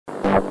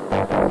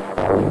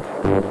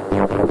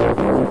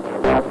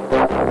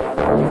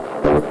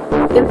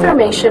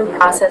Information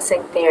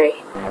processing theory.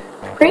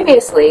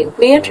 Previously,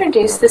 we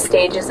introduced the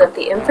stages of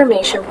the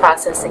information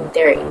processing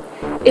theory.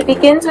 It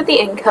begins with the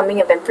incoming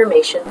of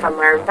information from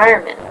our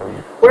environment.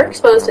 We're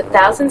exposed to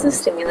thousands of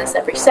stimulus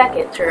every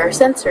second through our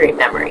sensory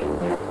memory.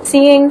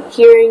 Seeing,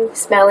 hearing,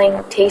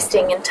 smelling,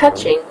 tasting, and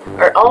touching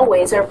are all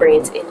ways our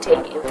brains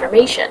intake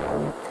information.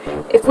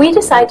 If we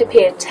decide to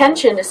pay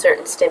attention to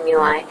certain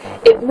stimuli,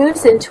 it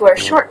moves into our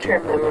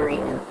short-term memory,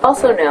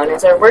 also known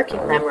as our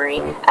working memory,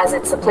 as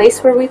it's the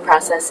place where we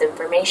process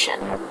information.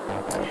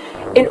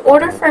 In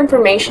order for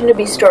information to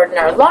be stored in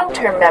our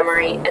long-term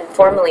memory and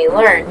formally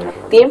learned,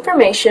 the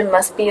information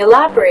must be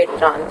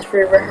elaborated on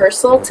through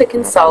rehearsal to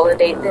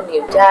consolidate the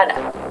new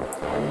data.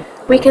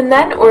 We can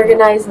then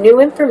organize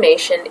new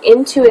information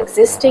into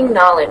existing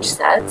knowledge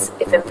sets,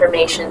 if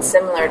information is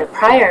similar to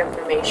prior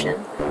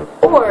information,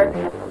 or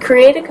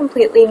create a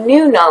completely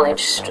new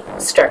knowledge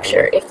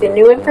structure if the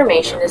new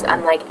information is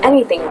unlike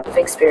anything we've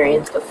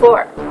experienced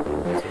before.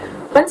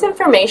 Once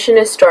information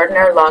is stored in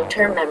our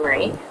long-term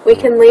memory, we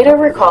can later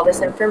recall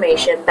this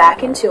information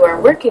back into our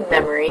working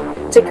memory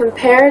to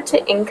compare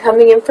to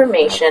incoming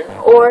information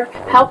or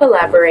help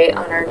elaborate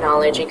on our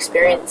knowledge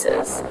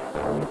experiences.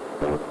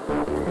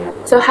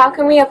 So how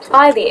can we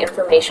apply the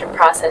information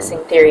processing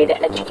theory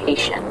to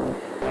education?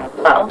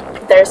 Well,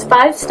 there's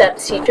 5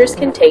 steps teachers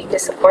can take to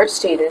support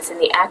students in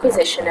the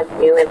acquisition of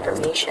new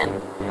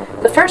information.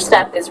 The first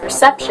step is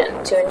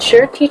reception, to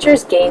ensure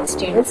teachers gain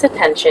students'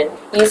 attention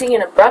using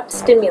an abrupt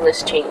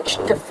stimulus change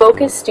to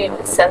focus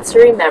students'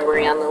 sensory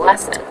memory on the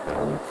lesson.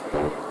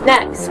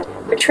 Next,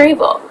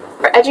 retrieval,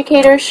 where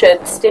educators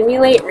should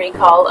stimulate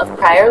recall of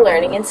prior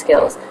learning and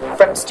skills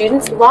from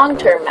students'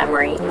 long-term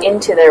memory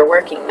into their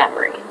working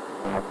memory.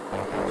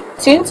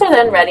 Students are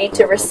then ready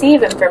to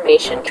receive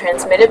information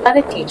transmitted by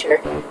the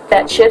teacher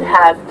that should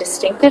have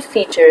distinctive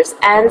features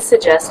and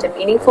suggest a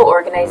meaningful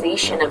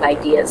organization of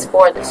ideas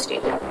for the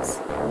students.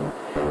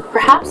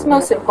 Perhaps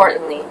most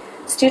importantly,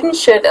 students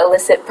should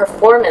elicit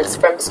performance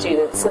from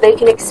students so they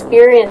can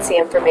experience the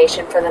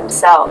information for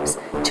themselves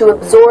to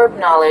absorb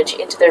knowledge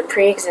into their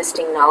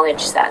pre-existing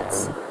knowledge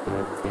sets.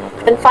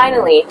 And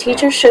finally,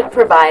 teachers should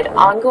provide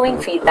ongoing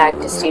feedback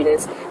to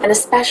students and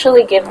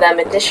especially give them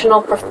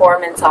additional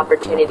performance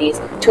opportunities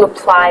to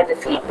apply the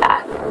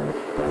feedback.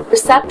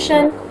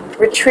 Reception,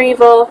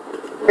 retrieval,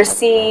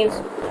 receive,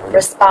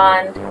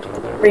 respond,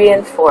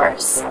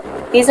 reinforce.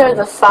 These are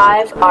the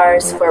 5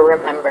 R's for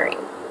remembering.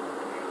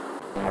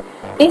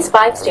 These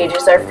 5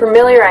 stages are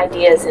familiar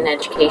ideas in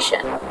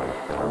education.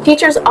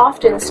 Teachers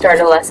often start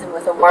a lesson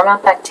with a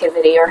warm-up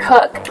activity or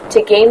hook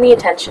to gain the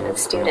attention of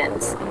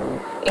students.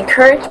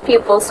 Encourage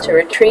pupils to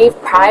retrieve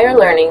prior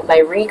learning by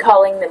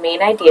recalling the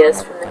main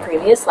ideas from the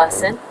previous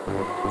lesson.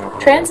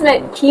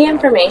 Transmit key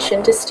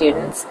information to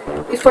students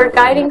before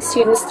guiding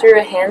students through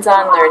a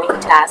hands-on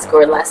learning task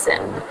or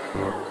lesson,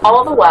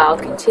 all the while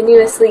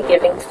continuously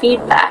giving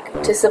feedback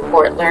to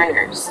support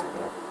learners.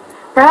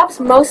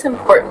 Perhaps most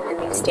important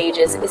in these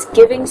stages is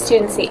giving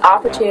students the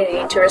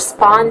opportunity to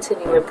respond to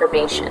new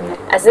information,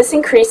 as this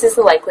increases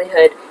the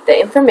likelihood that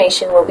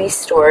information will be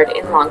stored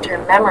in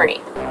long-term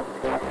memory.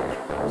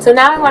 So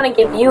now I want to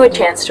give you a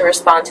chance to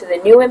respond to the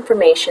new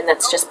information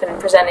that's just been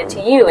presented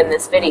to you in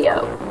this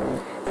video.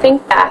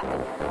 Think back.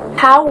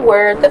 How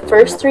were the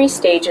first 3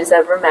 stages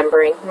of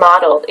remembering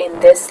modeled in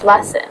this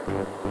lesson?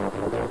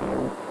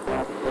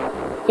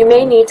 You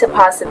may need to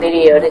pause the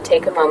video to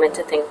take a moment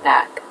to think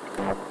back.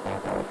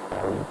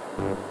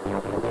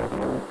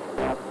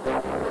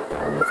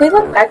 If we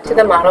look back to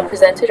the model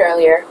presented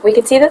earlier, we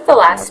can see that the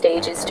last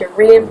stage is to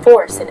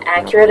reinforce an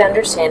accurate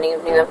understanding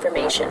of new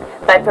information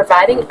by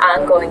providing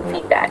ongoing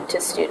feedback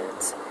to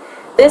students.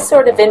 This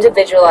sort of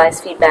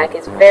individualized feedback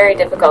is very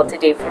difficult to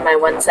do from my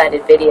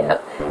one-sided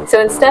video,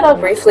 so instead I'll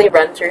briefly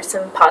run through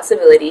some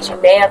possibilities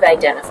you may have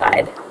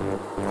identified.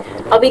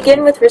 I'll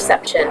begin with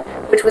reception,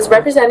 which was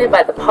represented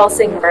by the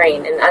pulsing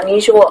brain and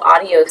unusual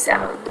audio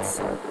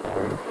sounds.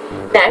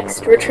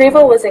 Next,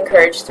 retrieval was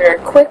encouraged through a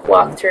quick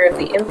walkthrough of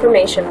the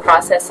information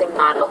processing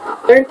model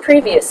learned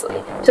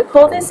previously to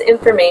pull this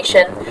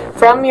information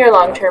from your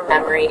long-term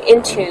memory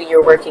into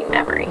your working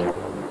memory.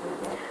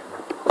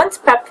 Once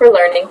prepped for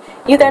learning,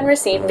 you then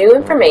receive new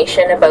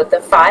information about the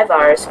 5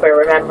 R's for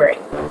remembering.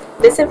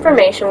 This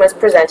information was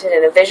presented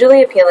in a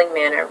visually appealing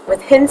manner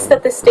with hints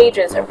that the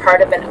stages are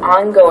part of an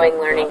ongoing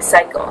learning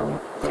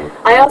cycle.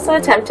 I also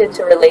attempted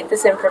to relate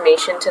this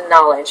information to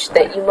knowledge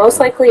that you most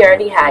likely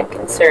already had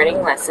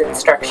concerning lesson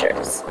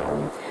structures.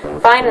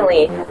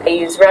 Finally, I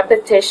use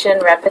repetition,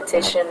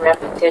 repetition,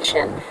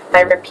 repetition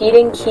by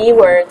repeating key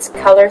words,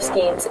 color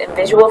schemes, and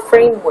visual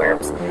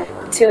frameworks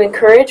to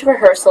encourage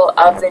rehearsal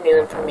of the new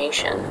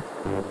information.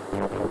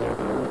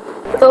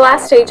 The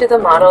last stage of the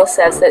model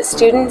says that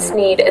students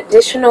need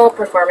additional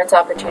performance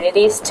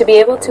opportunities to be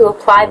able to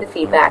apply the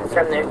feedback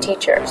from their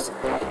teachers.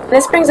 And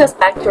this brings us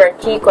back to our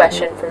key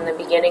question from the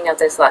beginning of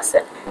this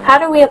lesson. How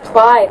do we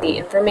apply the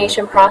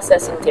information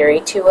processing theory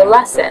to a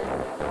lesson?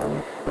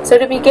 So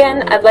to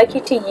begin, I'd like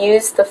you to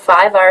use the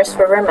 5 R's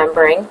for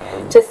remembering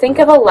to think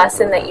of a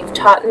lesson that you've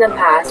taught in the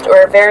past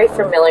or are very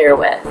familiar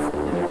with.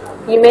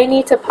 You may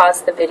need to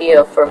pause the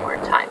video for more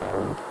time.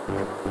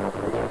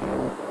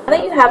 Now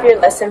that you have your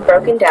lesson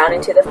broken down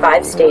into the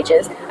 5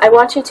 stages, I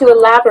want you to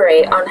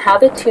elaborate on how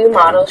the 2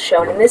 models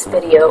shown in this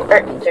video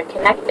are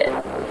interconnected.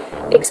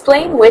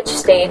 Explain which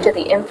stage of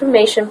the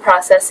information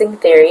processing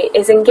theory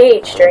is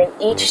engaged during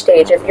each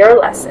stage of your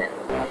lesson.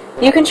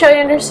 You can show your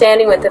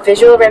understanding with a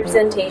visual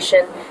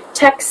representation,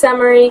 text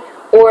summary,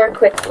 or a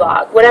quick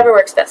vlog, whatever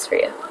works best for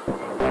you.